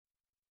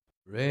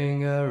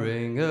Ring a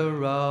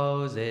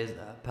roses,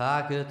 a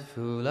pocket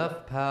full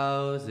of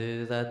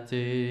posies, a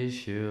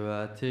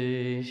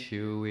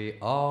tissue, we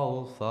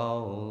all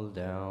fall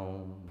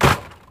down.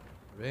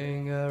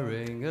 Ring a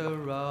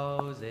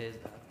roses,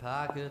 a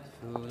pocket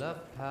full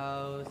of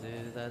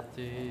posies, a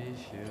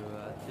tissue,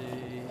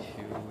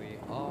 we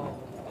all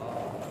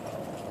fall down.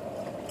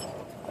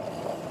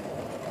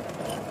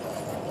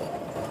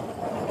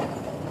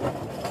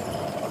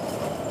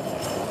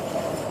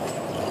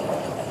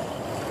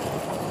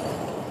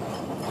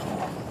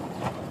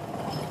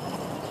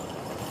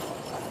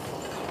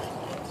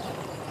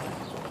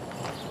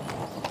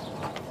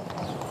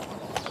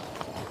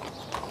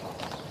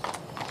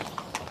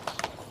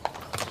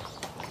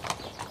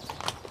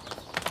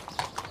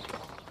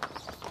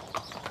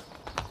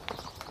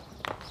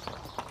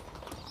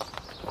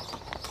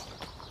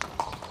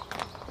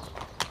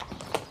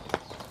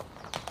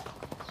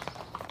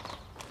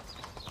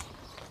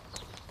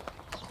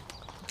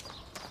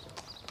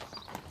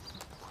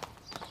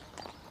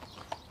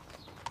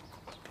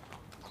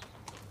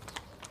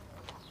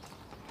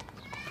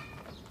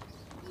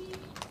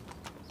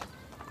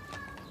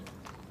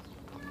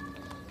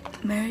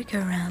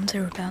 Merry-go-rounds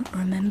are about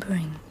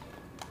remembering.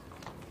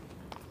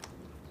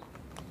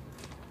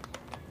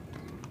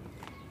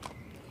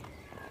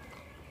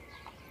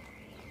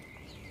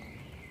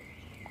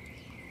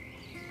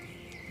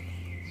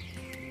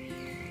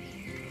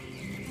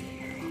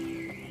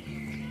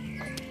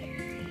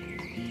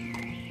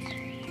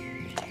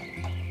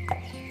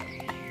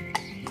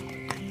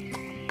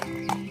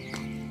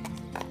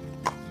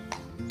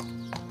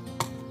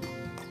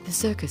 The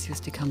circus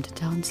used to come to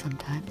town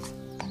sometimes.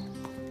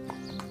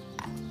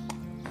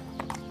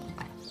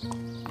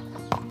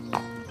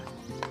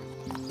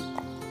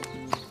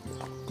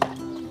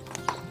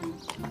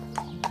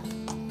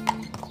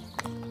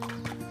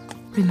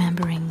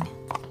 Remembering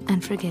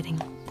and forgetting.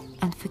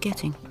 And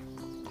forgetting.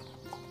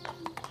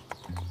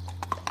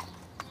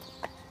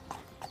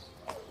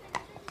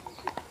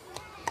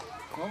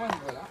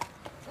 Bonjour.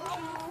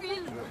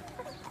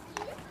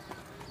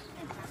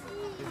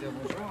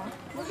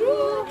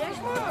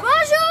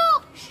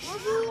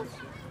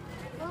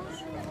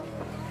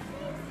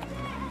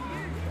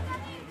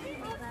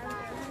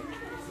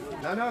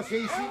 Non,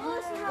 c'est ici.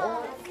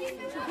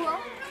 C'est quoi?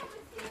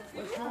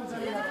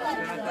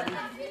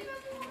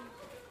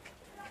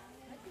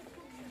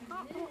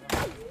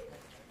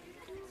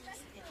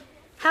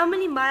 How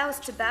many miles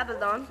to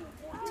Babylon?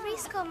 3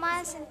 score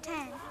miles and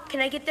 10.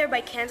 Can I get there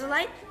by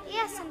candlelight?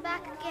 Yes, and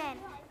back again.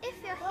 If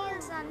your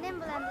heels are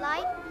nimble and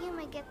light, you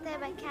may get there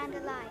by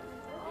candlelight.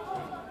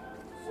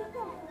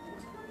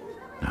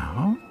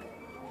 Now,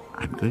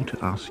 I'm going to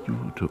ask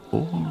you to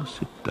all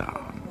sit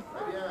down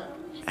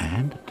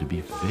and to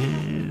be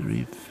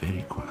very,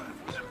 very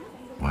quiet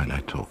while I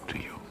talk to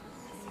you.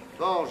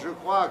 Bon, je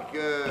crois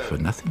que... For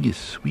nothing is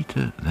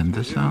sweeter than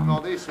the sound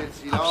of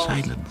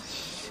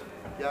silence.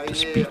 Car To il est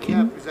speak rien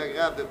in plus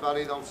agréable de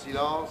parler dans le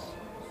silence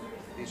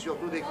et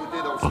surtout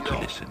d'écouter dans le or to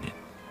silence. listen in.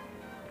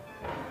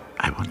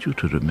 I want you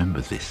to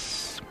remember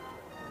this.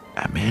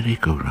 A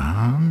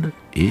merry-go-round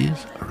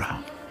is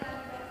round,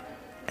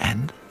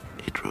 and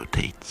it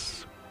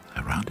rotates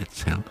around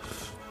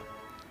itself.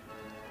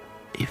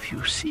 If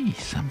you see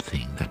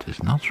something that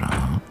is not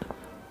round,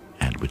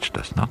 and which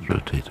does not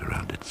rotate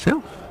around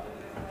itself,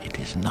 it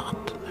is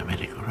not a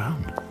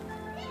merry-go-round.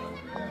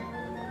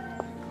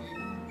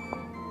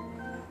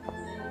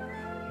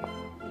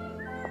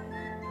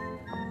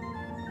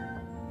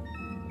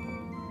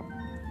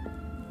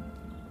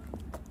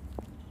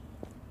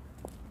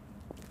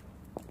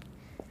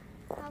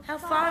 How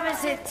far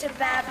is it to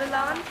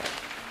Babylon?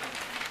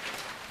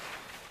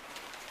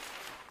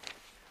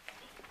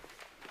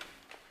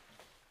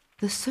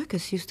 The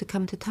circus used to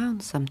come to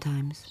town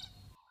sometimes.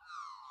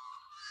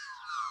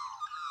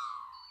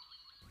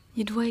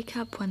 You'd wake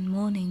up one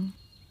morning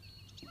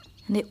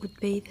and it would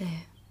be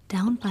there,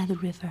 down by the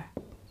river,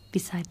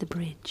 beside the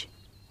bridge.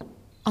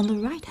 On the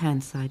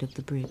right-hand side of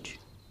the bridge.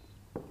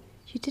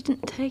 You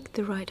didn't take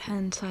the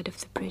right-hand side of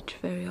the bridge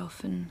very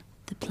often.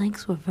 The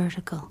planks were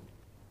vertical,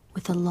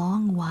 with a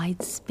long,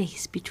 wide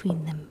space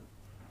between them.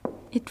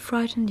 It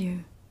frightened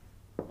you.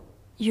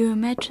 You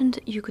imagined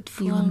you could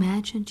fall. You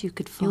imagined you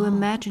could fall. You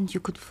imagined you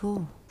could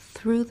fall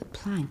through the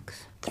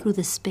planks, through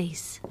the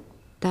space,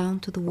 down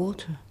to the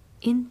water,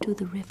 into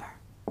the river.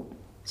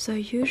 So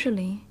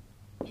usually,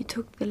 you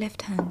took the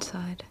left-hand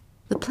side.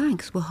 The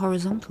planks were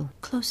horizontal,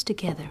 close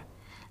together,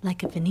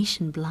 like a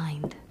Venetian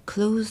blind,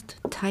 closed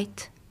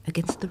tight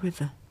against the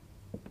river.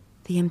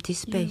 The empty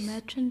space. You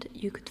imagined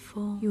you could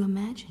fall. You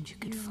imagined you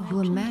could fall.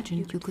 You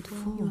imagined you could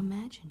fall. You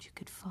imagined you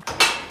could fall.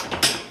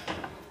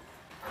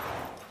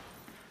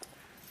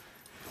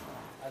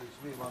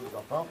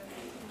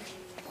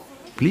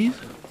 Please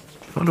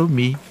follow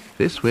me.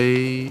 This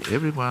way,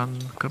 everyone.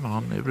 Come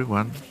on,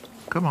 everyone.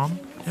 Come on,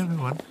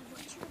 everyone.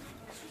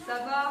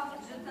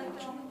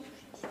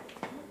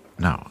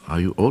 Now, are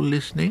you all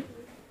listening?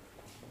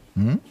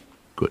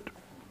 Good.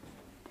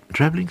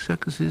 Traveling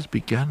circuses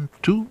began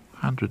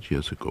 200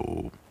 years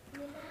ago.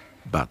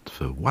 But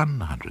for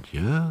 100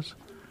 years,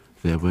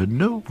 there were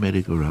no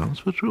merry-go-rounds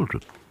for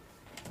children.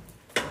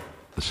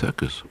 The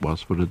circus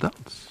was for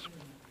adults.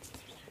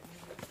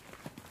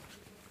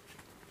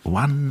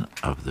 One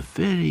of the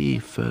very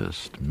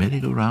first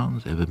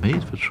merry-go-rounds ever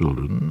made for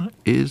children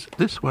is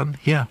this one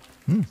here.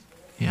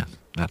 Yes,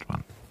 that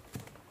one.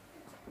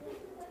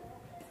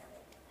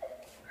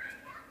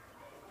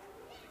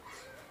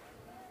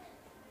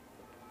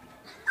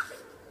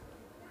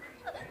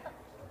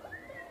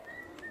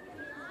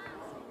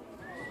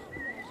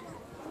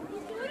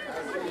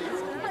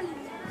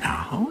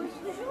 Now,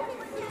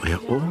 we're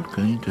all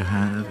going to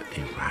have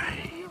a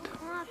ride.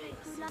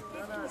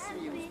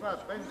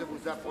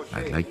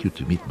 I'd like you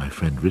to meet my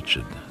friend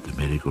Richard, the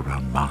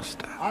merry-go-round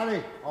master.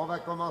 Allez, on va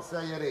commencer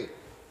à y aller.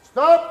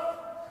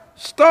 Stop!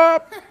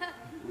 Stop!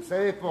 Vous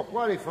savez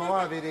pourquoi les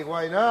forains avaient des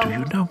voix Do énormes?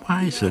 you know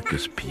why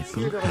circus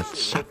people had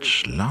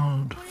such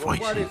loud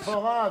Pourquoi les voices?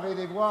 forains avaient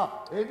des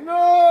voix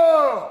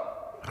énormes?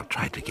 I'll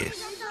try to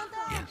guess.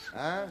 Yes,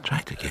 Hein? try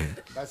to guess.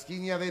 Parce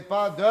qu'il n'y avait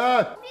pas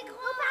de...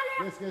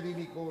 Qu'est-ce qu'il y a des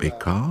micros là?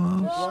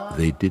 Because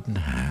they didn't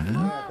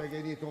have... T'as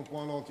gagné ton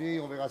point entier,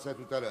 on verra ça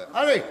tout à l'heure.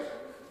 Allez!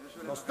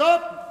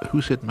 Stop!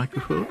 Who said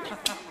microphone?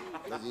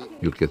 Vas-y.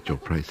 You'll get your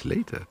price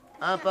later.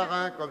 Un par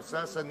un, comme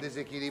ça ne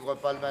déséquilibre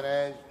pas le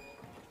manège.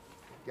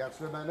 Car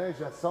ce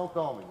manège a 100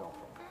 ans, mes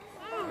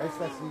enfants.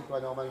 Reste assis, toi,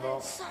 normalement.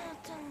 100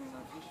 ans.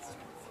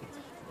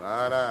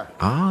 Voilà.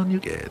 On you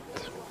get.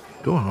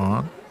 Go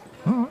on.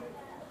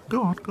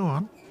 Go on, go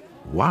on.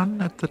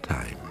 One at a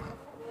time.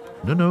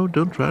 No,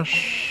 don't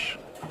rush.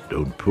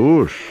 Don't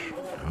push.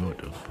 No,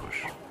 don't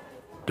push.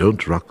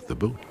 Don't rock the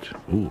boat.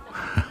 Ooh.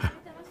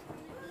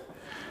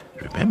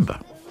 Remember,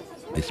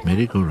 this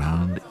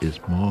merry-go-round is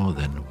more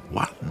than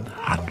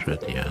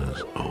 100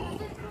 years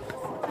old.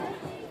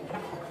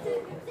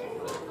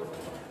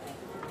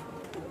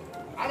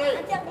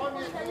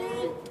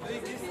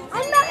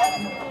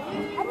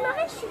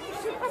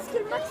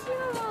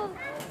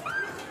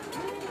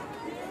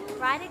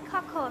 Ride a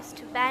cock horse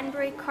to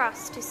Banbury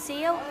Cross to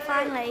see a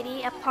fine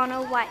lady upon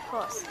a white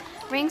horse.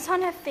 Rings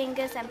on her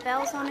fingers and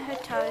bells on her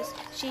toes,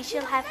 she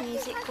shall have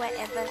music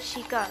wherever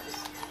she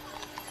goes.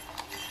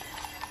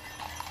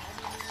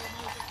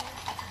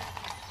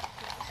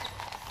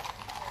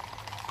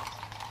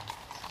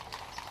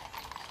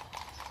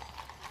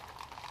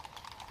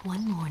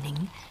 One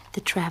morning,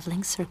 the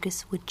traveling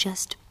circus would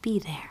just be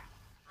there.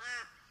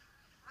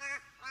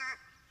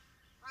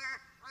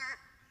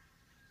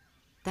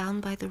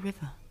 Down by the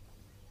river,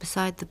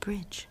 beside the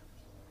bridge,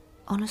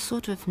 on a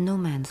sort of no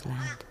man's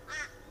land,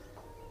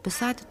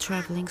 beside the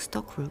traveling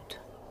stock route.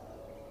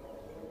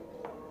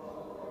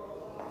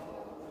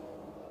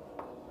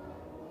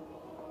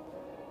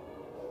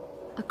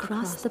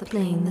 Across the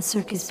plain, the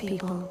circus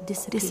people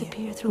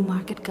disappear through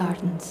market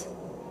gardens,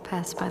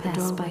 pass by the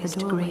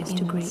doorways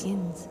to grey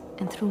inns,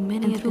 and through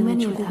many a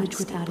village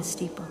without a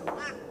steeple.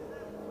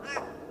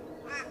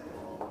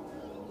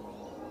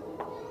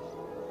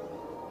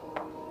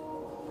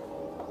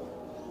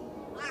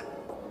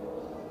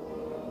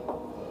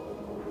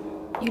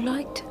 You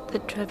liked the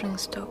travelling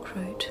stock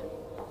route.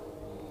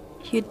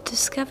 You'd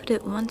discovered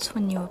it once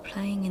when you were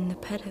playing in the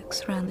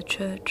paddocks round the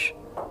church.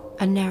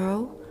 A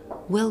narrow,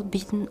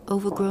 well-beaten,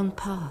 overgrown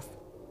path,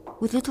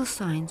 with little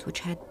signs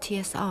which had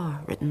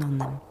TSR written on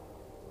them.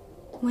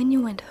 When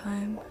you went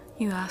home,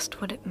 you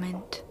asked what it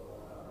meant,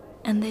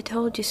 and they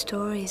told you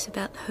stories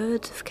about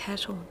herds of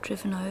cattle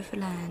driven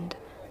overland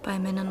by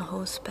men on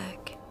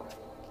horseback.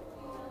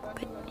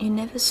 But you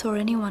never saw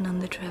anyone on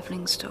the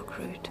travelling stock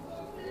route,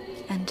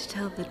 and to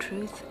tell the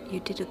truth, you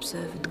did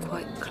observe it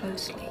quite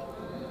closely.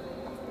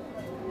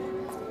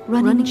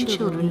 Running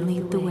children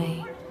lead the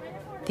way.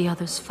 The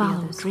others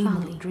follow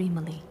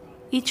dreamily.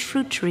 Each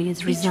fruit tree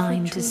is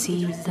resigned to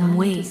see them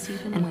wave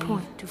and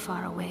point to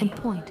far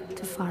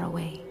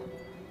away.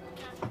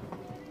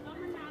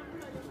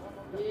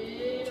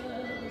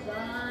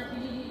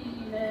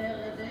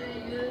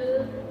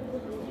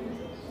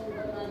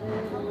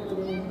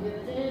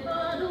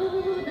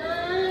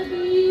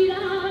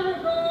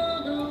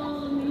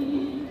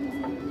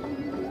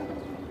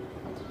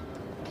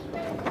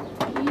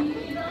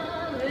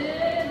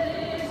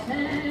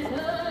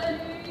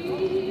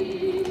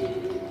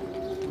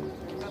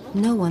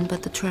 No one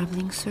but the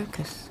traveling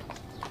circus,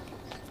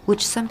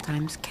 which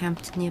sometimes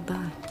camped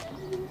nearby.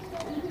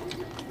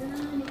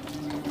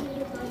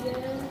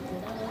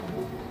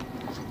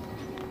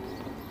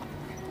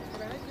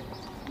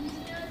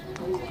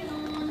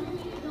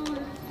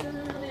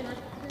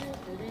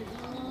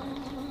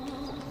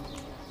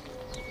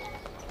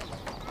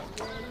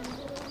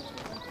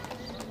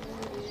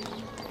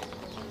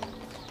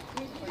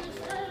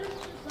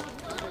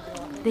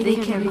 They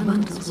carry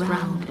bundles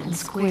round and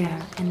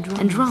square, and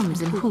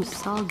drums and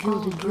hoops all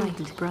gilded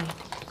bright.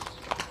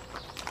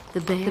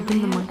 The bear and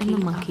the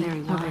monkey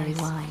are very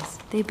wise.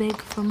 They beg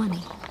for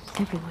money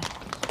everywhere.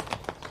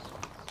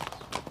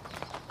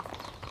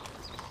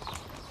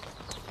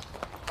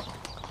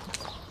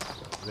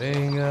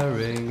 Ring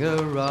a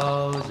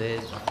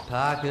roses, a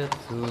pocket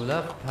full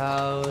of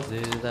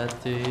posies, a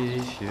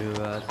tissue,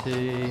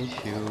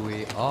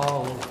 we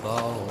all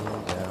fall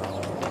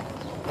down.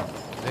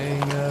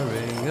 Ring a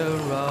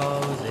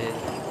roses,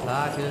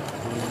 pocket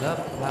full of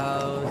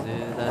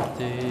posies, a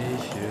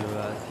tissue,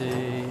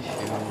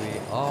 we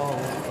all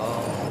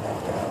fall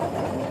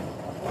down.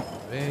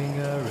 Ring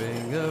a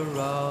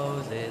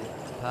roses,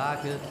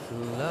 pocket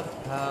full of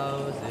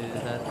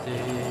posies, a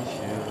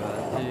tissue,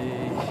 we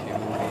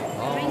all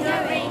Ring a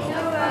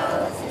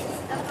roses,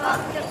 a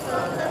pocket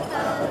full of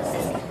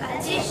posies,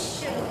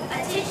 a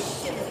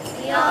tissue,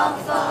 we all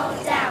fall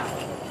down.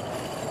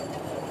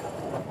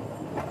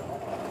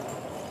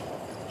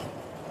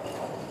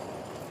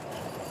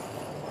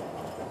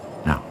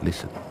 Now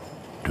listen,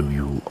 do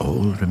you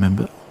all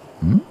remember?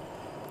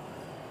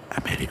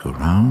 A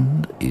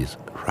merry-go-round is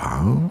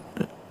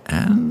round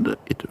and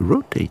it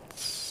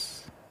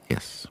rotates.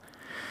 Yes.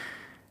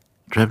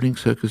 Traveling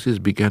circuses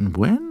began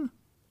when?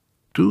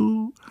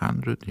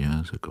 200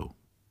 years ago.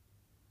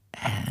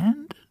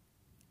 And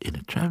in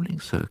a traveling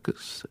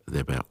circus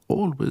there were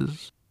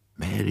always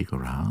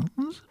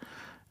merry-go-rounds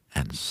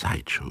and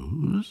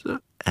sideshows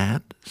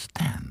and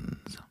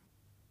stands.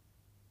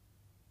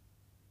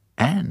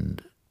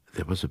 And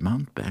there was a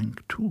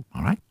mountebank too,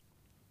 all right?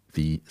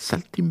 The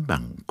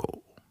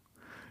saltimbanco,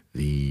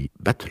 the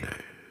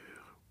butler.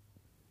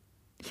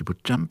 He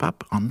would jump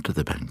up onto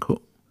the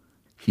banco.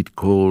 He'd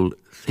call,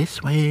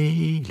 "This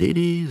way,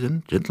 ladies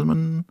and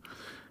gentlemen."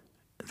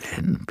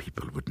 Then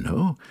people would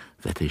know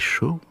that a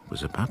show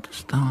was about to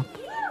start.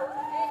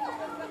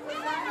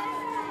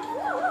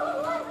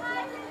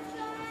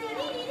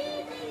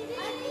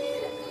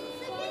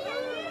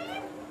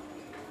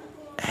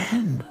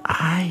 And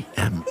I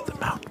am the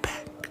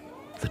mountebank,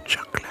 the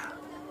juggler,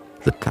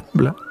 the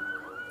tumbler,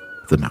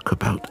 the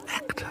knockabout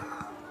actor,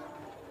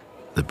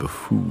 the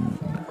buffoon.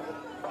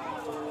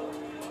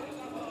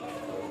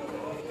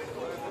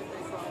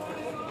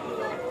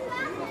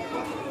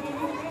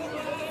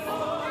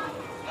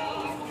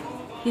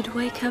 You'd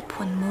wake up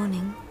one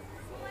morning.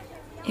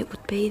 It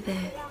would be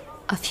there.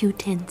 A few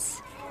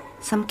tents,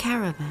 some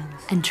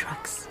caravans and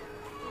trucks.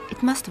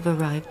 It must have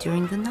arrived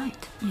during the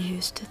night. You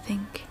used to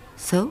think.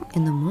 So,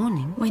 in the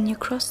morning, When you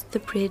crossed the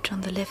bridge on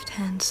the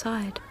left-hand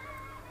side,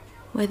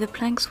 where the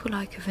planks were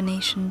like a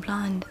Venetian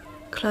blind,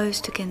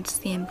 closed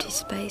against the empty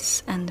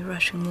space and the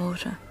rushing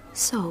water.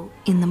 So,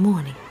 in the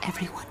morning,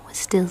 everyone was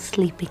still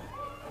sleeping.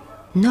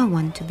 no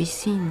one to be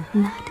seen.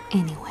 Not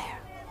anywhere.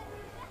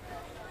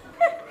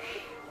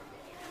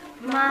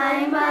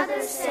 My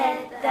mother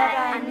said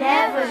that I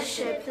never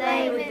should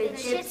play with the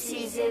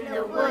gypsies in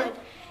the wood.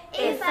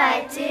 If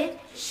I did,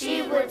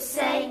 she would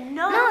say,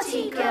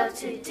 "Naughty girl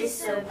to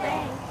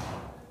disobey."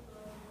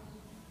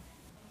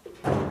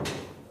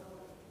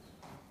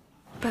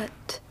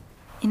 But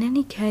in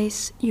any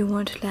case, you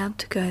weren't allowed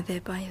to go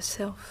there by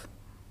yourself.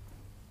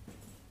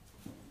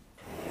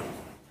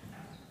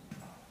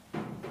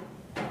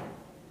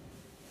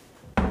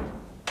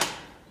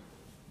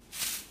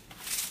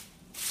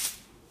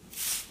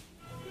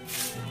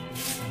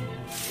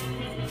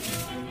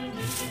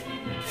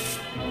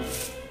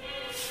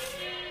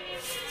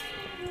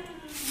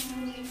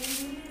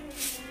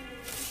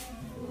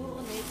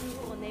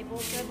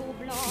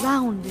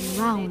 Round and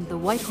round the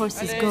white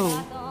horses go.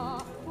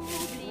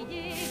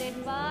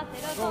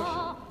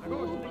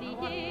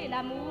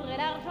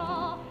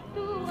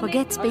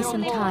 Forget space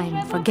and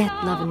time, forget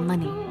love and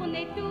money.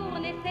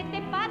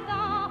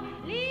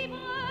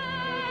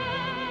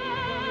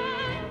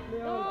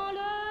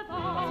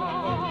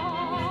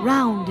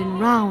 Round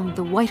and round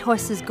the white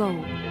horses go.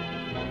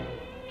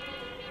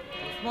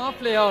 Doucement,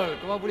 Fléole,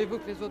 comment voulez-vous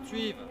que les autres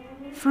suivent?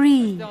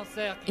 Free Restez en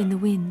cercle. in the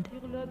wind. Et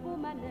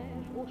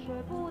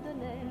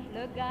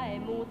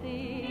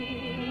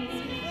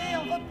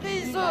en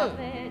reprise!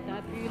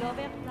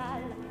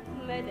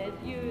 Mais des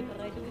yeux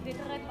très doux et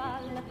très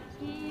pâles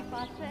qui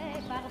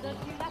passaient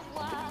par-dessus la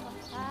foire,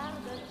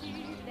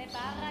 par-dessus des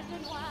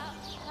baraques noires,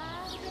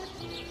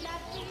 par-dessus la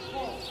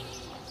ville.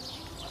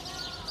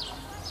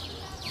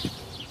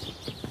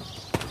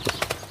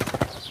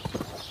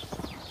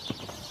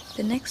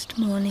 The next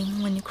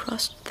morning, when you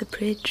crossed the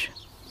bridge,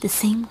 The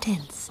same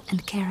tents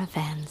and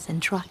caravans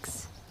and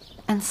trucks.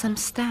 And some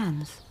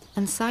stands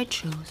and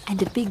sideshows.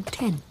 And a big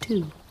tent,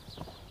 too.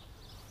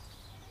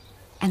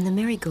 And the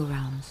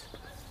merry-go-rounds.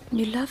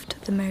 you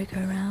loved the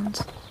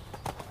merry-go-rounds.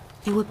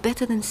 They were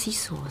better than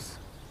seesaws.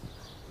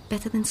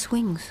 Better than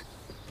swings.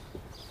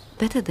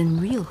 Better than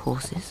real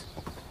horses.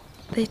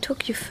 They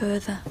took you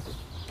further.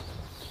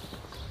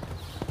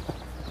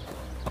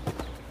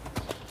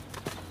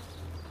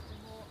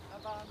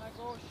 Là-bas à ma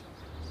gauche.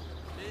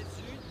 Les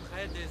unes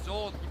près des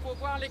autres. Il faut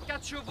voir les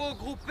 4 chevaux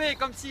groupés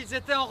comme s'ils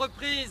étaient en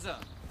reprise.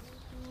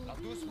 Alors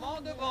doucement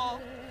devant.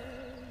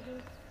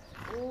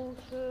 Aux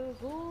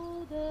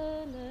chevaux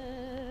de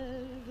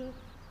neige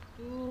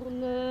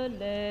tournent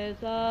les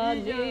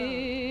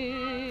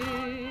années.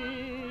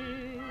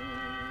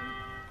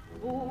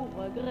 Au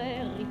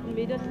regret rythme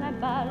rythmé de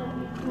cymbales.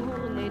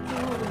 Tournez,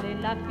 tournez,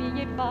 la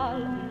fille est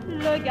pâle.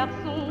 Le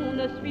garçon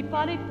ne suit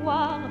pas les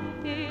foires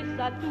et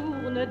ça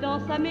tourne dans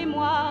sa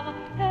mémoire.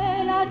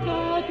 Elle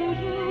attend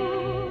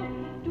toujours.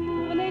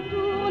 Tournez,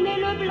 tournez,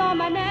 le blanc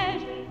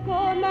manège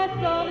comme un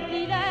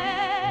sortilège.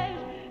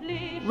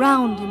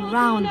 Round and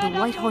round the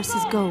white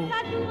horses go.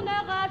 Ça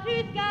tournera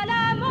jusqu'à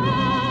la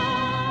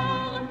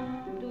mort.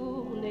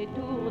 Tournez,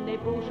 tournez,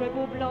 beaux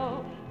chevaux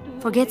blancs.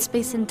 Forget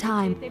space and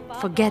time,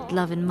 forget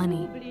love and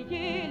money.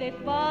 Oubliez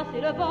l'espace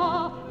et le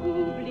vent,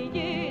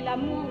 oubliez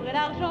l'amour et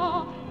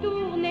l'argent.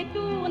 Tournez,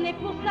 tournez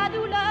pour sa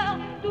douleur,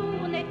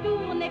 tournez,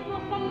 tournez pour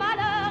son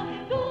malheur,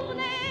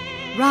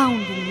 tournez.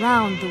 Round and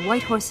round the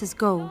white horses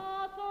go.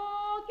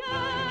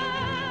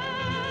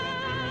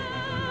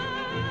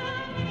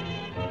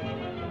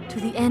 To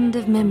the end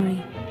of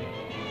memory,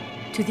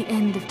 to the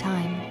end of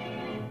time.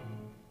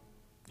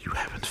 You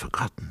haven't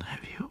forgotten,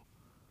 have you?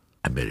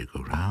 A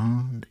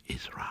merry-go-round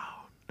is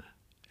round,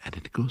 and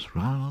it goes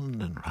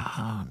round and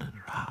round and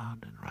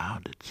round and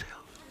round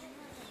itself.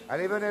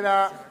 Allez, venez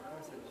là.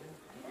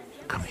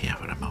 Come here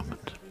for a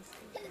moment.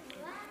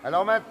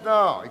 Alors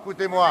maintenant,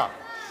 écoutez-moi.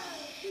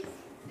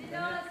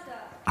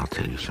 I'll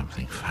tell you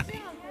something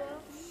funny.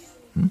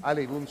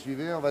 Allez, vous me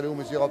suivez, on va aller au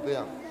musée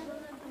européen.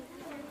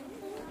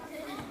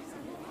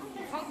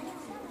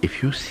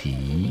 If you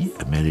see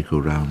a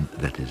merry-go-round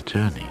that is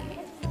turning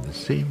in the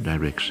same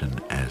direction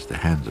as the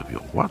hands of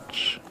your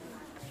watch,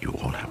 you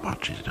all have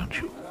watches, don't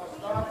you?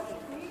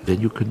 Then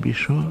you can be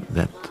sure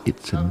that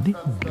it's an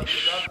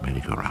English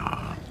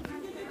merry-go-round.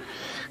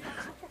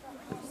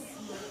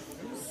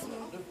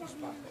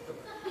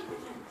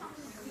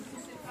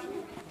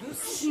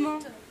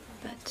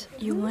 But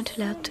you weren't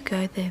allowed to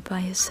go there by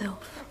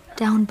yourself.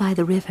 Down by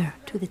the river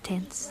to the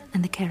tents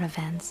and the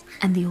caravans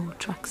and the old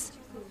trucks.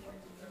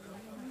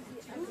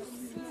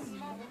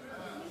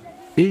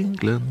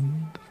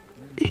 England,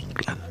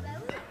 England,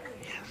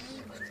 yes,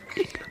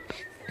 England.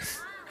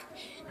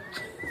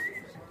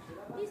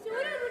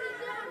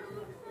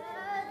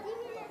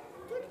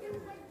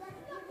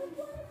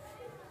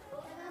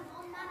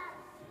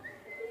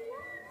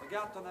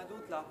 Regarde, t'en as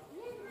d'autres là.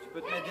 Tu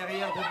peux te mettre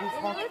derrière debout,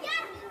 Franck. Tu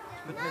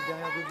peux te mettre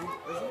derrière debout.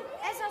 Vas-y.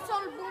 Eh, ça sent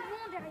le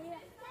bonbon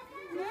derrière.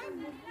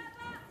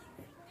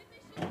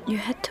 You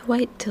had to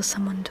wait till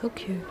someone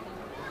took you.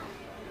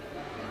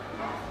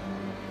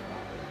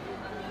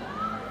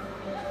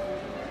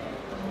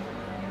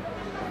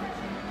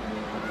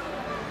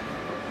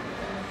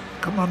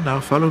 Come on now,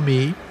 follow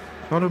me.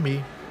 Follow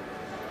me.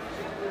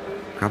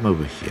 Come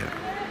over here.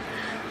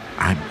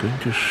 I'm going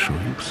to show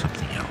you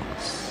something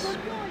else.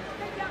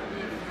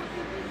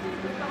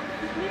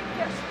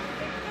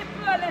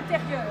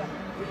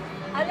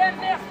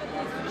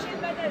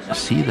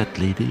 See that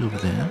lady over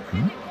there?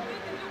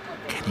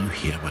 Can you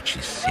hear what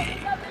she's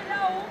saying?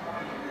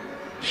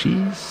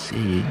 She's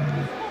saying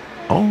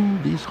all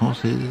these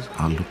horses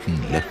are looking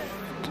left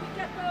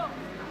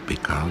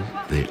because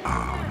they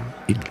are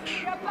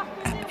English.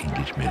 And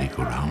English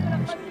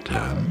merry-go-rounds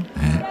turn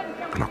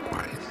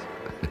clockwise.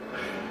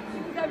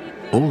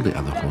 All the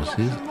other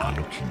horses are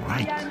looking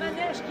right. Il y a un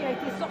manège qui a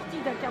été sorti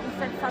d'un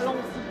carrousel salon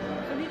aussi,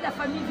 celui de la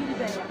famille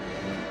Gilbert.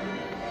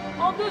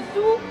 En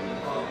dessous,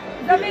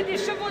 vous avez des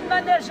chevaux de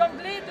manège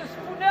anglais de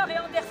Spooner et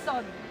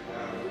Anderson.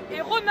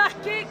 Et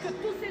remarquez que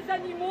tous ces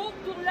animaux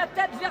tournent la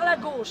tête vers la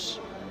gauche,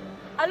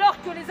 alors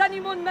que les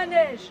animaux de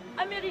manège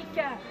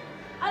américains,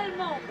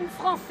 allemands ou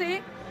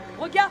français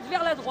regardent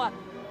vers la droite.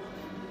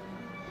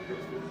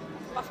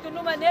 Parce que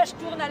nos manèges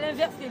tournent à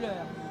l'inverse des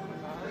leurs.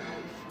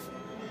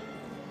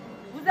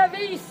 Vous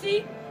avez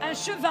ici un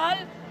cheval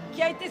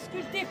qui a été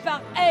sculpté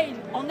par Heyl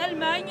en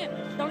Allemagne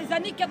dans les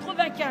années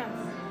 95.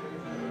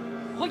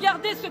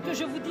 Regardez ce que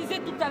je vous disais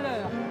tout à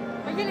l'heure.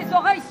 Voyez, les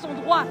oreilles sont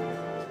droites.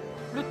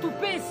 Le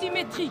toupet est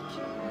symétrique.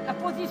 La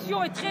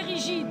position est très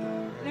rigide.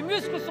 Les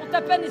muscles sont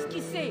à peine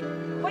esquissés.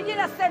 Voyez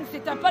la scène,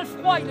 c'est un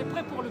palefroid, il est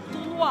prêt pour le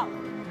tournoi.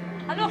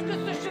 Alors que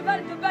ce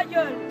cheval de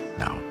Bayeul,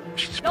 now,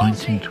 she's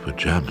pointing to a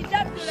German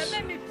horse.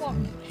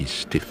 He's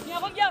stiff,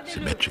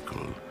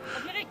 symmetrical,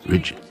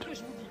 rigid.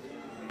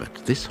 But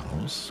this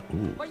horse,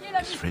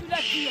 is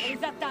French,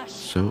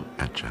 so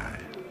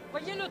agile,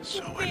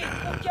 so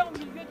alert.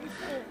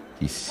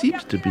 He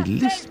seems to be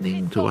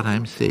listening to what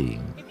I'm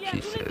saying,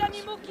 she says.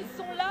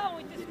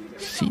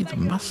 See the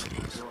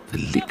muscles, the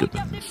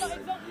ligaments,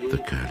 the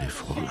curly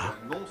forelock.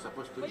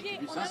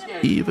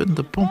 Even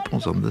the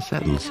pompons on the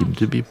saddle seem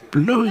to be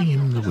blowing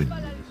in the wind.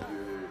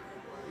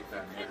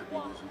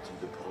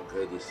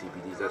 Des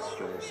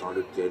civilisations sans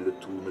lequel le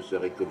tout ne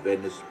serait que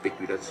vaine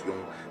spéculation,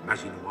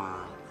 magie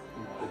noire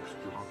ou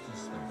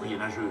obscurantisme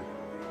moyenâgeux.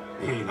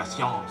 Et la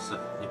science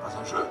n'est pas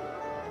un jeu.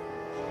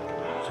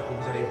 Ce que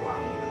vous allez voir.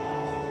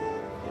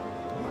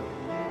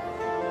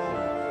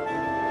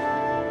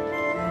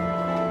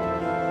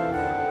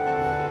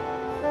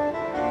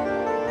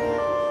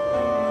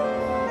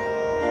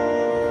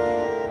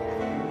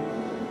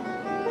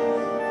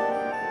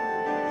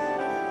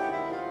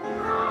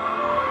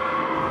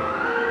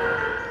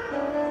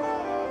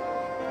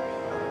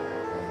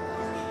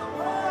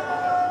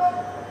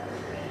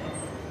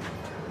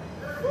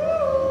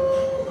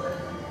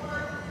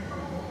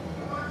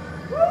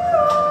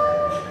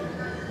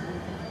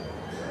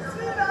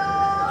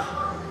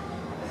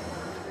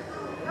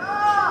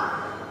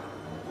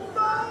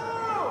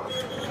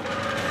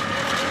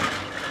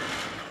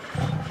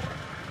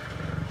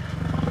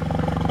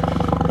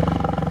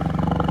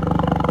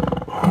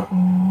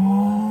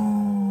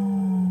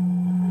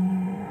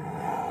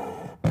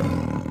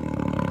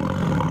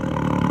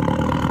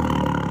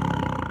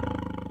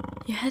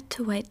 You had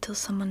to wait till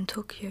someone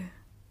took you.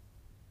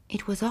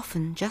 It was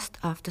often just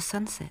after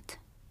sunset.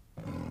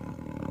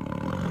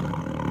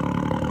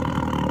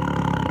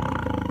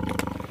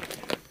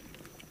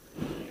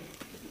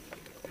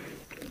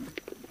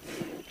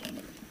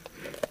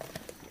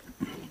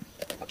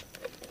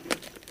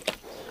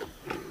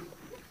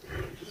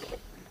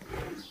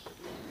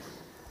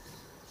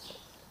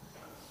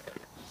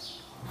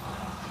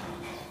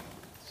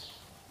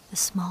 The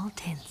small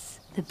tents,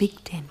 the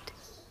big tent,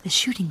 the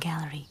shooting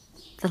gallery,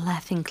 the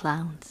laughing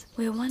clowns.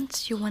 Where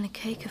once you won a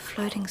cake of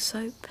floating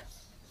soap,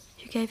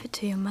 you gave it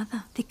to your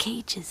mother. The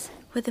cages.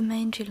 Where the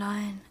mangy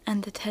lion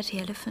and the tatty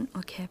elephant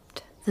were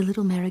kept. The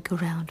little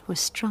merry-go-round was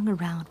strung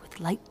around with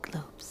light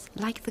globes.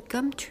 Like the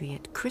gum tree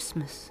at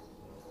Christmas.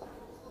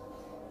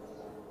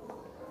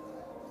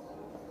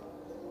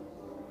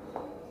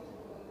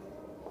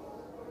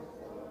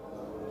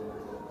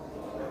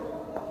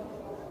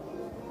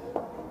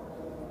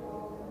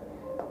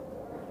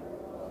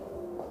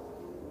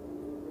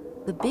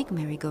 The big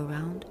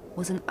merry-go-round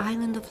was an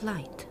island of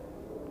light.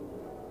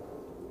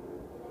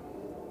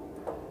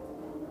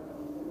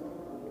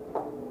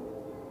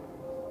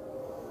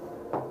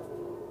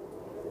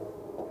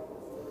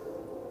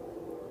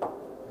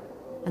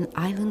 An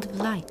island of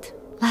light.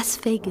 Las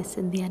Vegas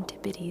in the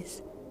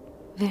Antipodes.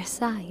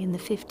 Versailles in the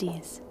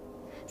 50s.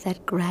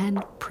 That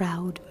grand,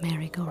 proud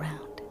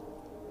merry-go-round.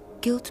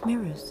 Gilt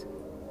mirrors.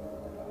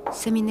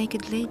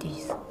 Semi-naked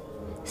ladies.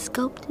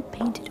 Sculpted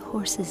painted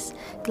horses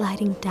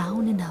gliding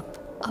down and up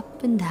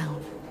and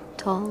down.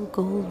 Tall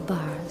gold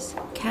bars.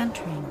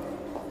 Cantering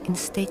in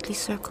stately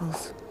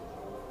circles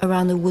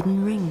around a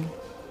wooden ring.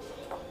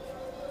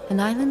 An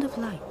island of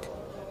light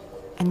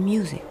and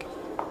music.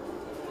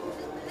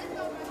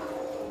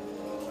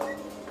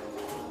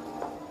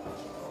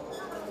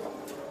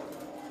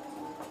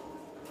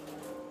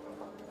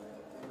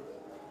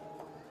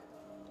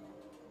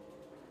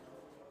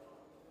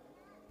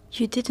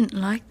 You didn't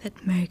like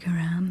that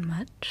merry-go-round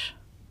much.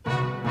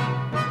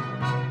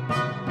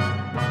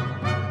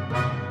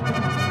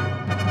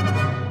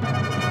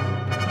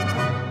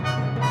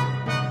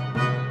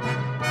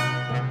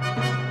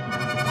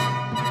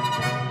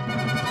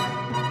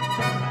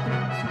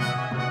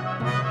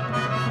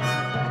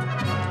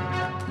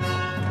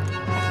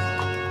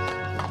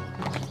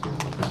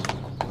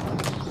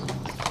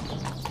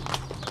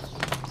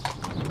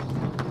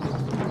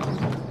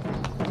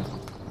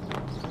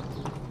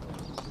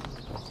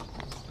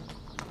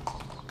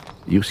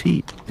 You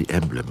see, the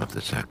emblem of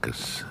the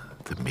circus,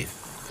 the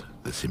myth,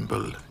 the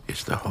symbol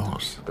is the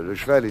horse. Le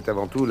cheval est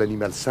avant tout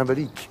l'animal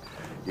symbolique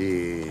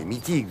et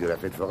mythique de la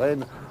fête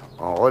foraine,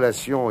 en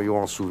relation et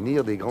en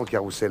souvenir des grands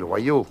carrousels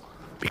royaux.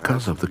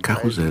 Because of the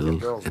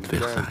carousels at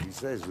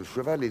Versailles. Le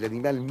cheval est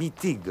l'animal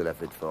mythique de la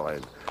fête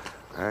foraine,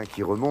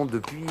 qui remonte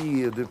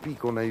depuis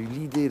qu'on a eu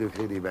l'idée de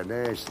créer des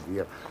manèges,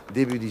 c'est-à-dire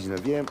début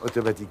 19e,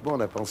 automatiquement on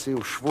a pensé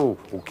aux chevaux,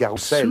 aux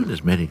carrousels. As soon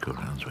as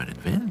merry-go-rounds were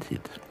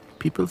invented,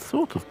 people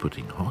thought of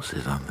putting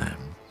horses on them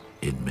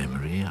in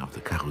memory of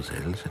the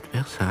carousels at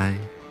Versailles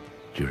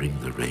during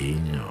the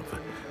reign of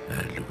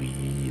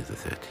Louis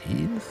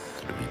XIII,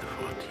 Louis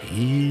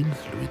XIV,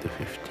 Louis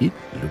XV,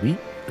 Louis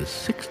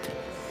XVI.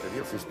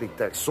 C'est-à-dire ces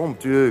spectacles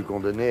somptueux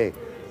qu'on donnait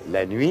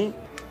la nuit,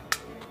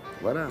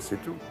 voilà,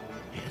 c'est tout.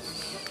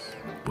 Yes,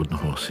 wooden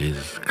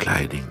horses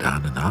gliding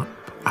down and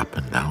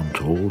down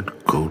tall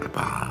gold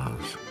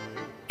bars,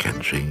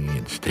 cantering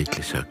in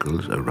stately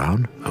circles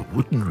around a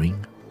wooden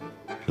ring,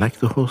 like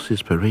the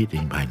horses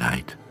parading by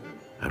night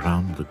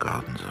around the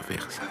gardens of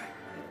Versailles.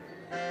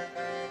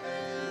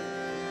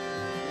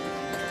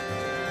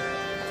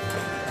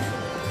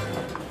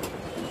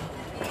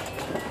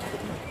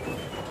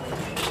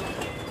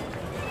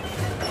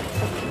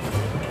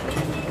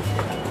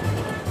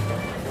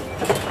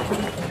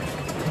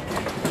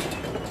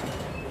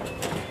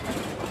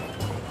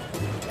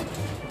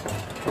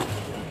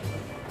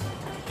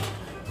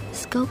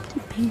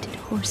 Sculpted painted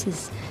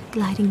horses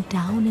gliding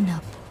down and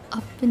up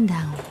and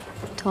down,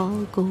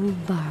 tall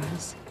gold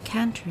bars,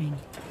 cantering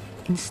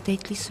in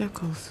stately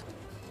circles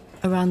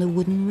around a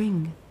wooden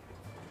ring.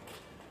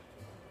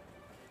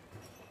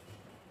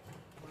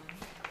 1,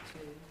 2,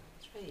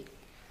 3.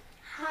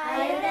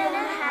 Higher than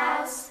a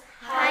house,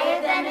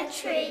 higher than a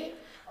tree.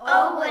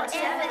 Oh,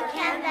 whatever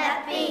can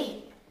that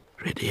be?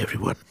 Ready,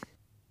 everyone?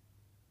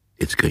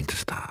 It's going to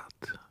start.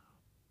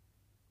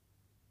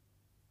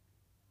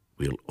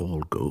 We'll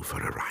all go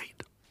for a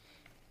ride.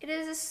 It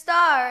is a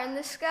star in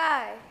the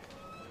sky.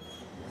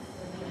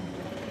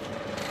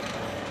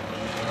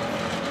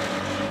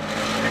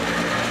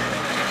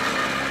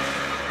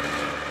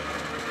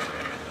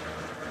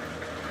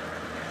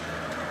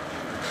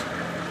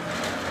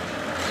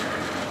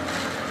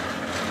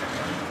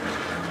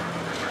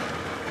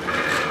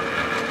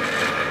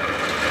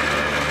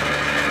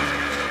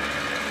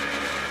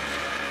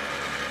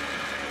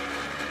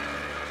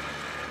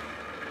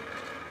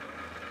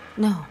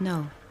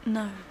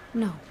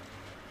 No.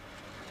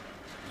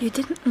 You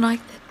didn't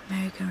like that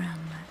merry-go-round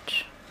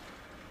much.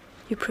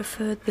 You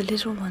preferred the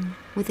little one.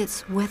 With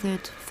its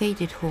weathered,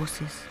 faded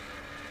horses,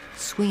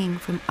 swinging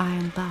from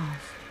iron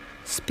bars,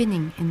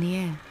 spinning in the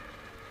air.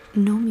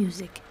 No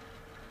music.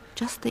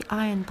 Just the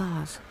iron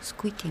bars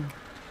squeaking,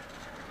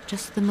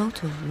 just the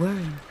motor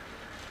whirring,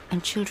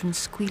 and children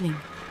squealing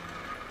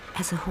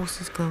as the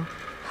horses go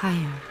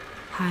higher,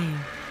 higher,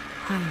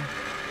 higher.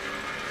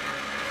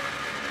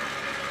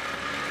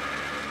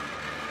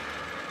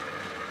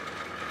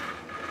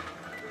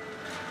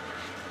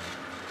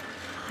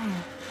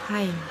 Higher,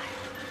 higher,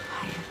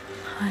 higher,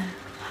 higher,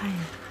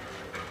 higher.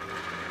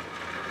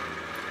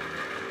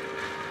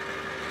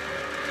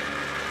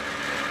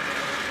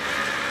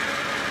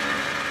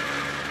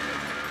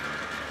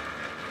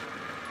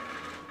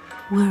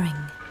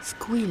 Whirring,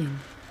 squealing,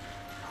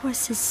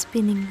 horses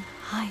spinning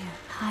higher,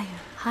 higher,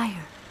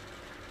 higher.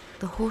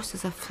 The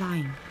horses are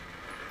flying,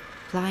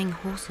 flying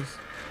horses.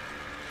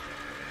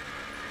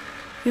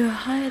 You are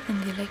higher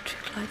than the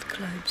electric light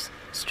globes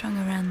strung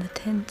around the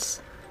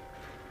tents.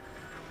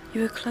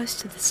 You are close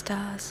to the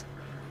stars.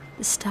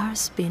 The stars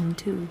spin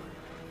too.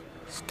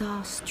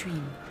 Star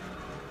stream.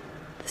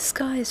 The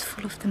sky is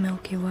full of the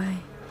Milky Way.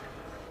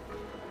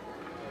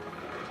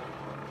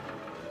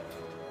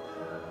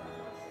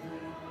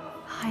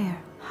 Higher,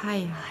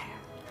 higher, higher,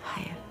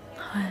 higher,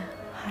 higher,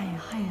 higher, higher,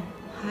 higher,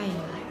 higher,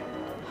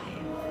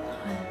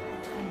 higher.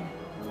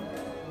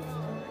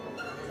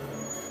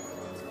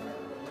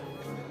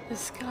 The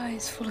sky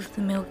is full of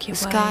the Milky Way. The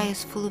sky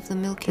is full of the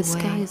Milky Way. The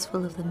sky is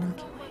full of the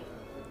Milky Way.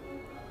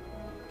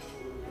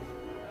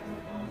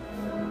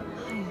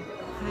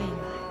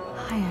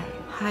 Higher,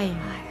 higher,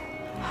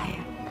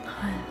 higher,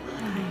 higher,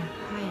 higher,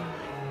 higher.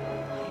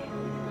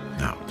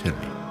 Now tell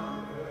me,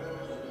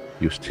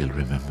 you still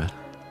remember?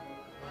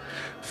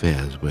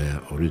 Fairs were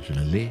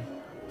originally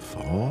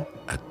for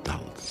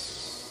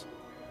adults.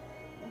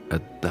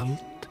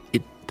 Adult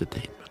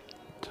entertainment.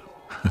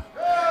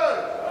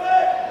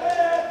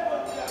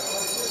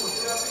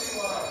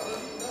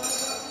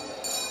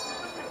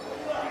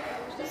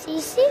 C'est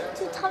ici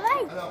que tu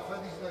travailles?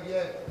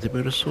 They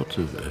were a sort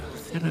of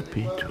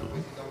therapy too.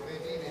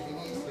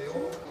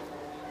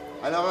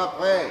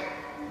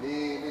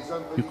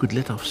 You could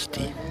let off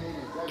steam,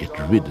 get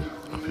rid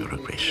of your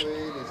aggression.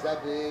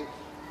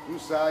 Tout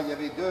ça, il y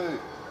avait deux.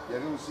 Il y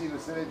avait aussi le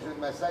célèbre jeu de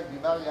massacre du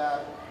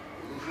mariage.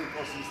 Les jeux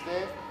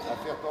consistaient à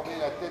faire tomber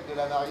la tête de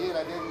la mariée et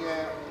la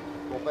dernière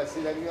pour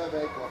passer la nuit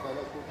avec.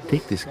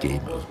 Take this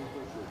game of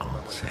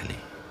Aunt Sally.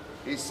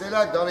 Et c'est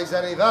là que dans les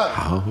années 20...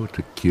 How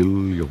to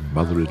kill your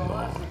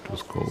mother-in-law, it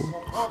was called.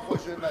 Propre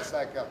jeu de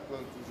massacre,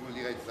 comme je vous le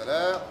dirai tout à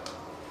l'heure,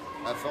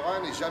 un forain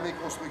n'est jamais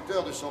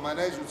constructeur de son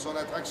manège ou de son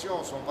attraction.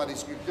 Ce ne sont pas des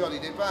sculpteurs ni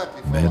des peintres,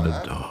 les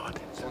forains.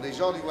 Ce sont des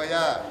gens du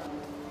voyage.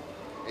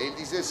 Et il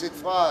disait cette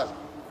phrase: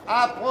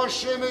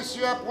 approchez,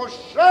 monsieur,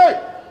 approchez!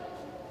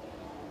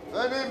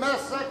 Venez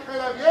massacrer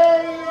la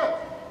vieille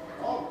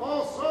en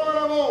pensant à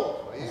la vôtre.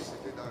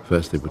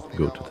 First they would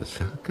go to the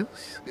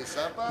circus,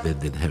 then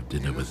they'd have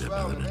dinner with their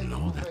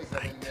mother-in-law that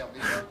night.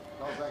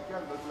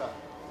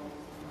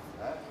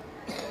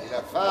 Et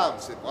la femme,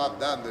 cette brave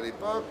dame de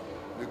l'époque,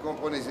 ne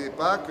comprenait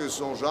pas que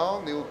son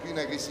genre n'ait aucune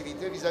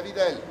agressivité vis-à-vis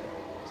d'elle.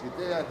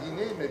 C'était un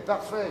dîner, mais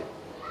parfait.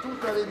 Tout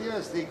allait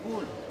bien, c'était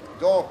cool.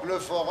 Donc le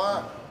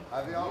forain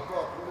avait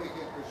encore trouvé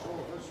quelque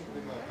chose de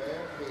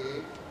supplémentaire,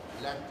 et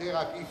la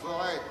thérapie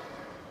foraine.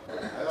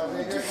 Alors vous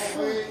avez bien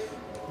compris?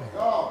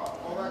 Non,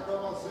 on va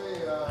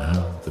commencer...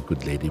 The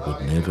good lady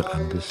would never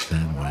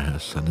understand why her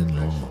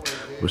son-in-law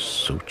was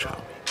so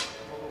charming.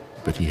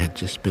 But he had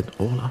just spent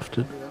all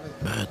afternoon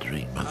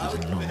murdering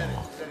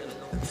mothers-in-law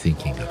and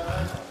thinking of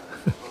her.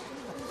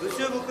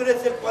 Monsieur, vous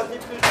connaissez le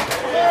principe du...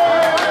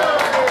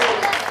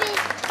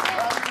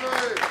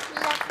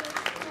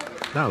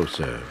 Now,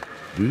 sir,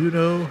 do you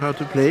know how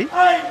to play?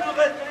 Ah, il nous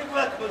reste les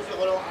boîtes, monsieur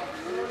Roland.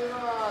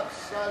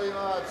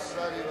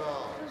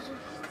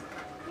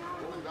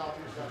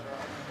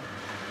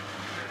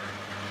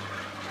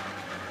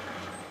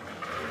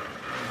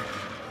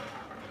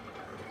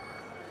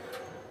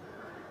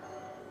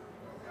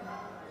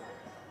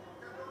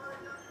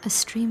 A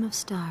stream of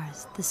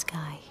stars, the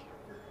sky.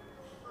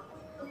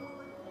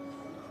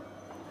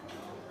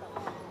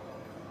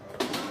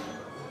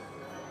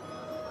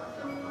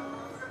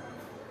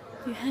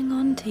 You hang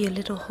on to your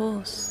little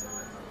horse.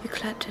 You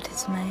clapped at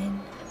his mane.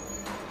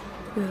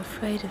 You were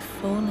afraid of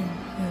falling.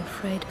 You were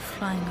afraid of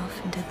flying off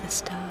into the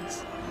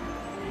stars.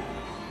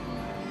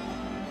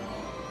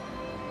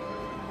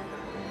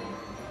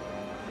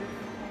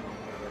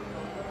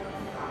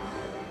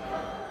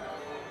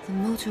 The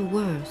motor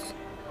whirs.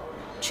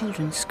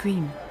 Children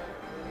scream.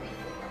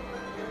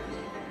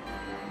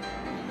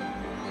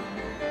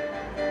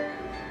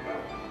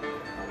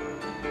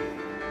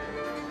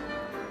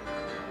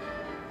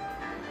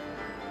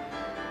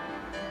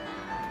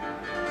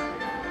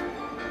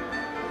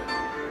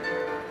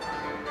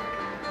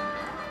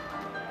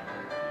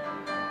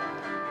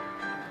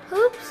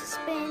 Hoops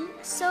spin,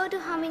 so do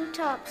humming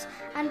tops,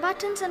 and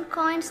buttons and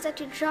coins that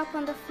you drop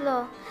on the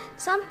floor.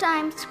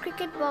 Sometimes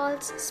cricket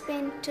balls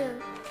spin too.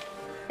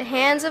 The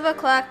hands of a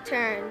clock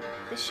turn.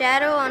 The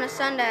shadow on a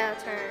sundial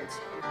turns.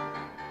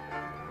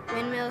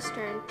 Windmills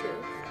turn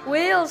too.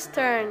 Wheels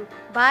turn,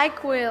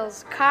 bike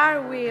wheels,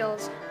 car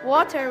wheels,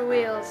 water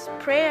wheels,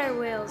 prayer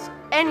wheels,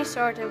 any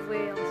sort of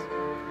wheels.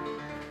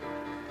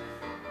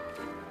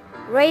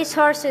 Race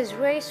horses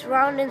race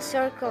round in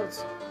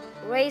circles.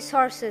 Race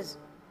horses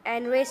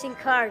and racing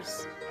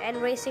cars and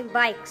racing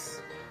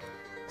bikes.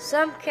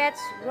 Some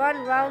cats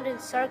run round in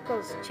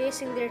circles,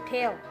 chasing their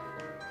tail.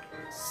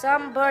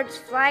 Some birds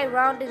fly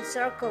round in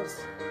circles.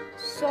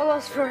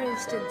 Swallows, for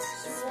instance.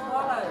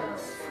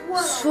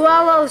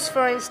 Swallows,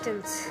 for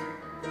instance.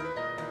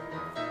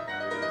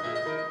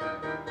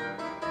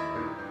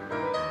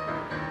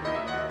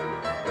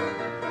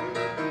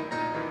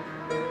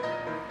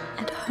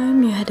 At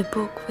home you had a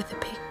book with a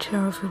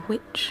picture of a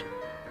witch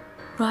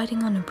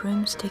riding on a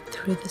broomstick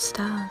through the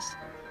stars.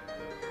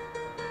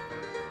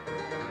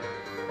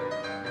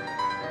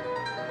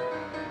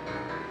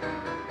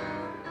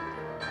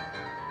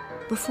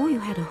 Before you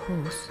had a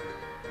horse,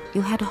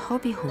 you had a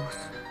hobby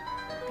horse.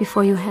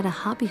 Before you had a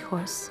hobby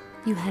horse,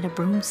 you had a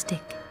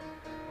broomstick.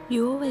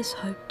 You always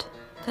hoped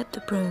that the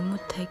broom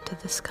would take to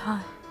the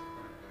sky.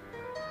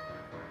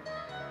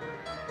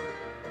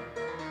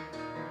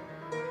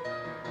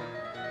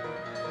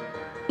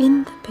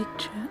 In the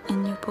picture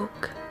in your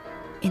book.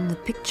 In the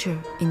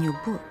picture in your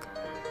book.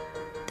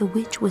 The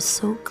witch was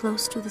so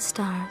close to the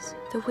stars.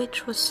 The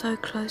witch was so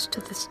close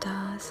to the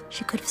stars.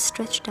 She could have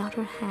stretched out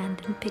her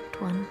hand and picked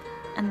one.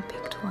 And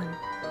picked one.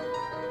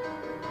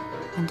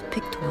 And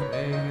picked one.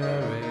 Ring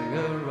a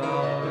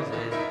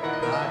roses,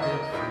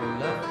 pocket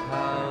full of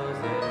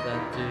houses, a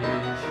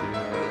tissue,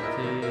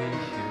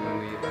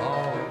 we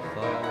all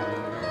fall.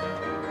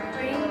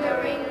 Ring a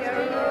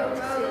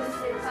roses,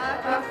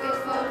 pocket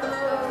full of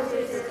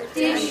roses, a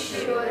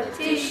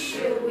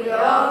tissue, we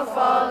all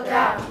fall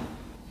down.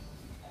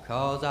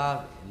 Cows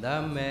out in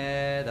the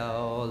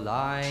meadow,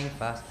 lying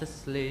fast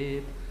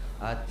asleep.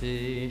 A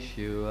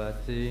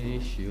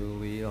tissue,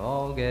 we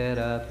all get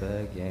up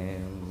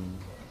again.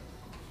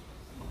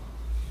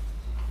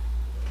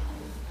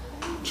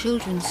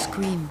 Children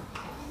scream.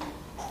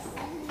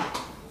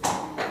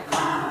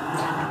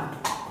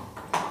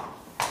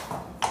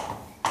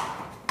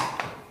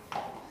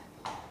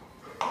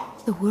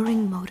 The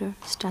whirring motor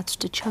starts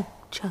to chug,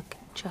 chug,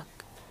 chug.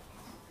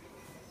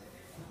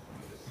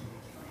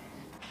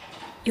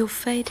 Your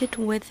faded,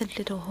 weathered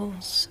little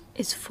horse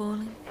is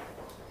falling,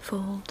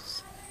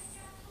 falls,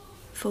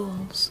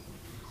 falls,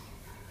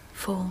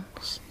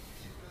 falls,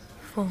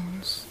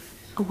 falls.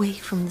 Away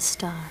from the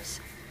stars.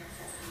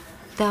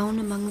 Down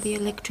among the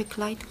electric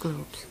light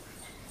globes.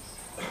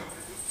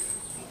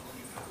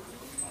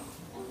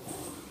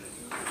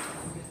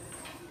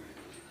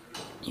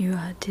 You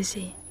are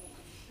dizzy.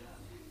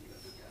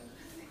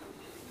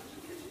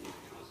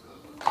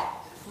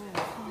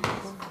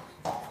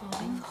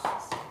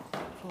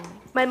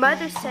 My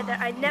mother said that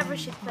I never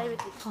should play with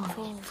the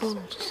Falls,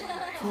 falls,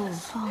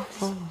 falls,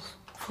 falls,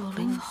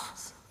 falling,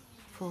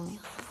 falling,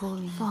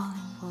 falling,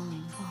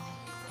 falling,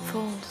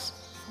 falls.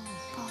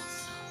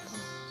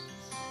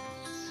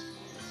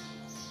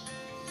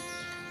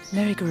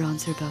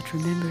 Merry-go-rounds are about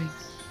remembering.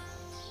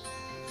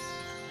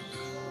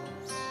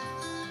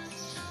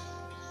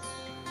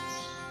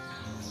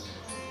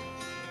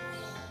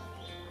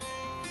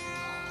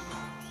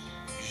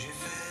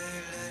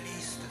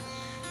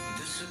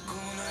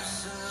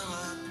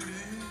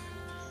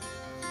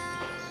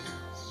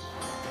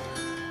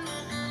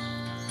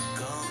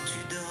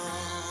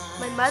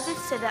 My mother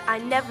said that I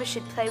never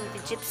should play with the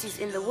gypsies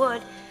in the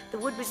wood. The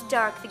wood was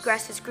dark, the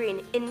grass was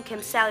green. In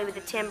came Sally with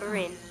a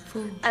tambourine.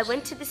 I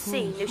went to the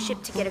sea, no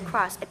ship to get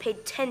across. I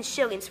paid 10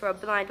 shillings for a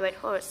blind white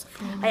horse.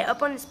 I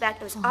up on his back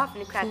and was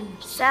often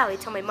cracked. Sally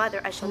told my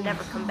mother I shall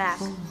never come back.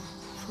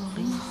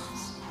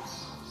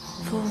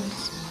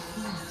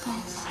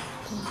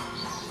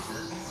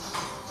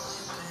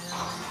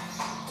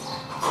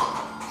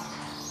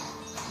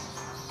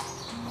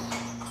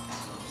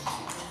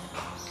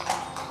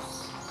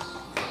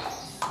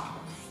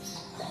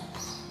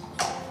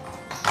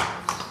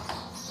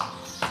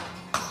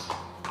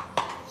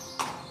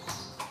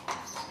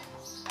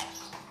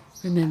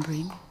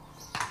 Remembering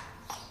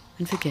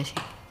and forgetting.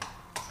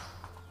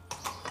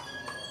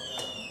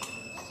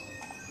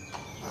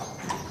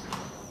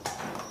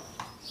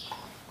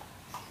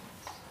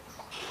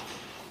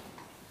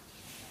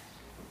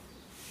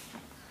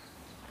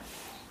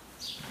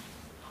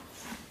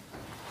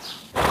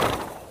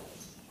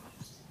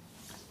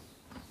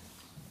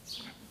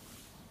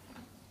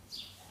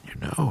 You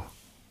know,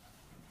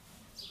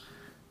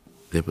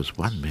 there was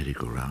one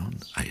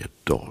merry-go-round I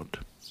adored.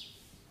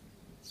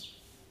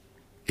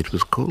 It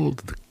was called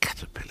the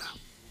Caterpillar.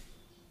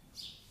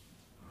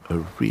 A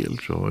real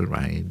joy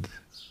ride.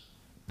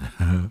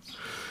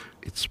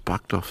 It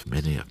sparked off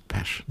many a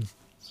passion.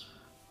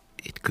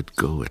 It could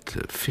go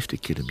at 50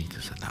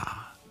 kilometers an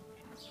hour.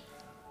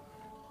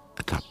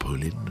 A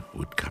tarpaulin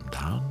would come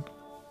down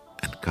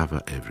and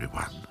cover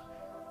everyone.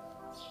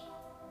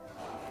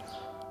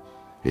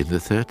 In the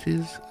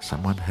 30s,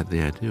 someone had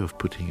the idea of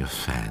putting a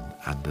fan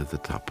under the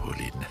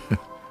tarpaulin.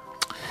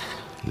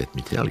 Let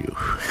me tell you.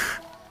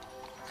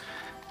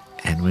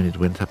 And when it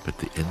went up at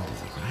the end of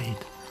the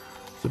ride,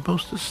 the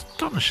most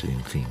astonishing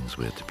things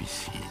were to be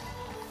seen.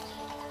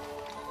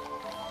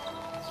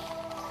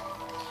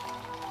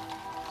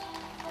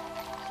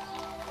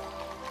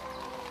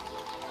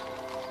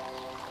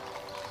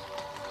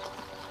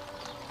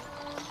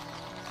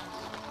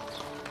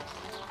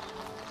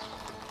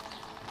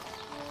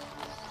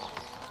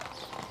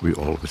 We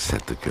always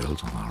set the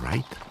girls on our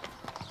right,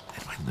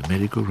 and when the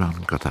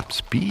merry-go-round got up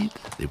speed,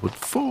 they would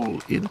fall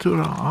into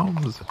our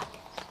arms.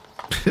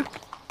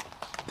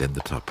 Then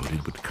the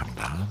tarpaulin would come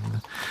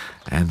down,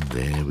 and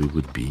there we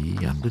would be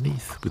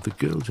underneath with the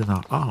girls in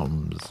our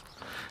arms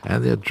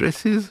and their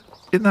dresses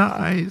in our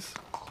eyes.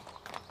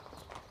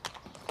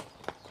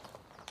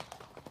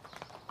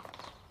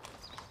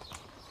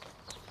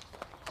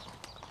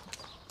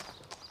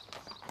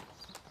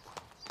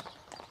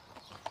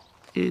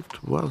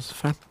 It was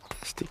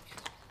fantastic.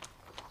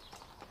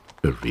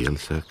 A real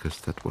circus,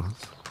 that was.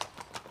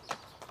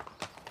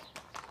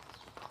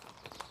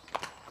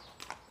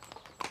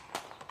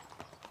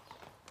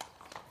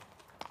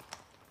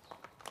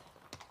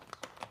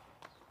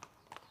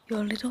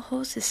 Your little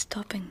horse is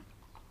stopping.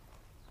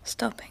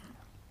 Stopping.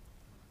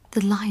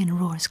 The lion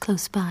roars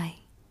close by.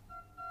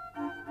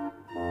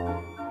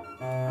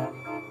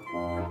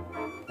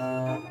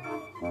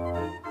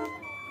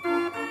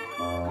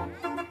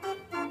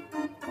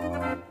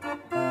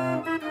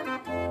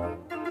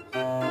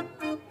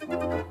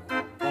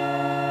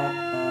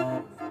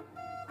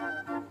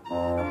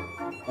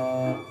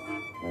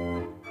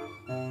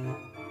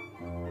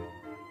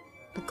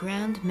 The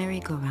grand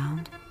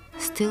merry-go-round,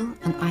 still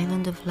an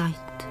island of light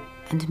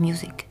and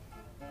music,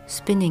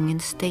 spinning in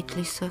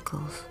stately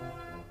circles.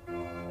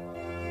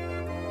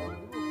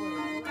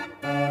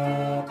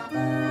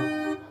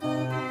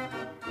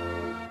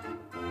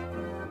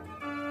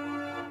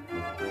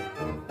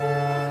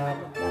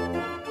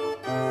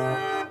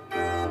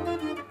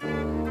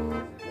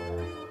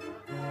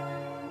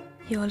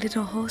 Your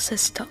little horse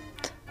has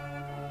stopped.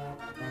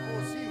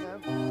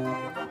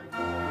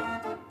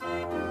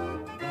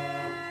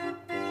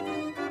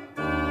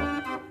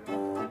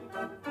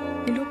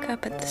 You look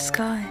up at the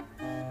sky.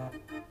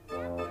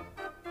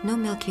 No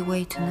Milky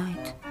Way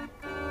tonight.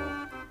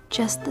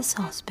 Just the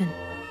saucepan.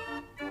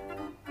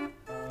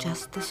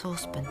 Just the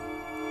saucepan.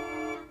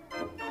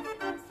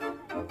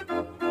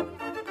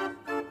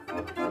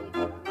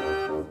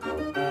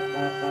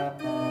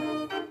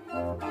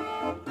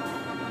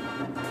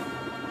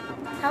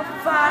 How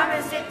far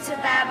is it to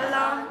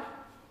Babylon?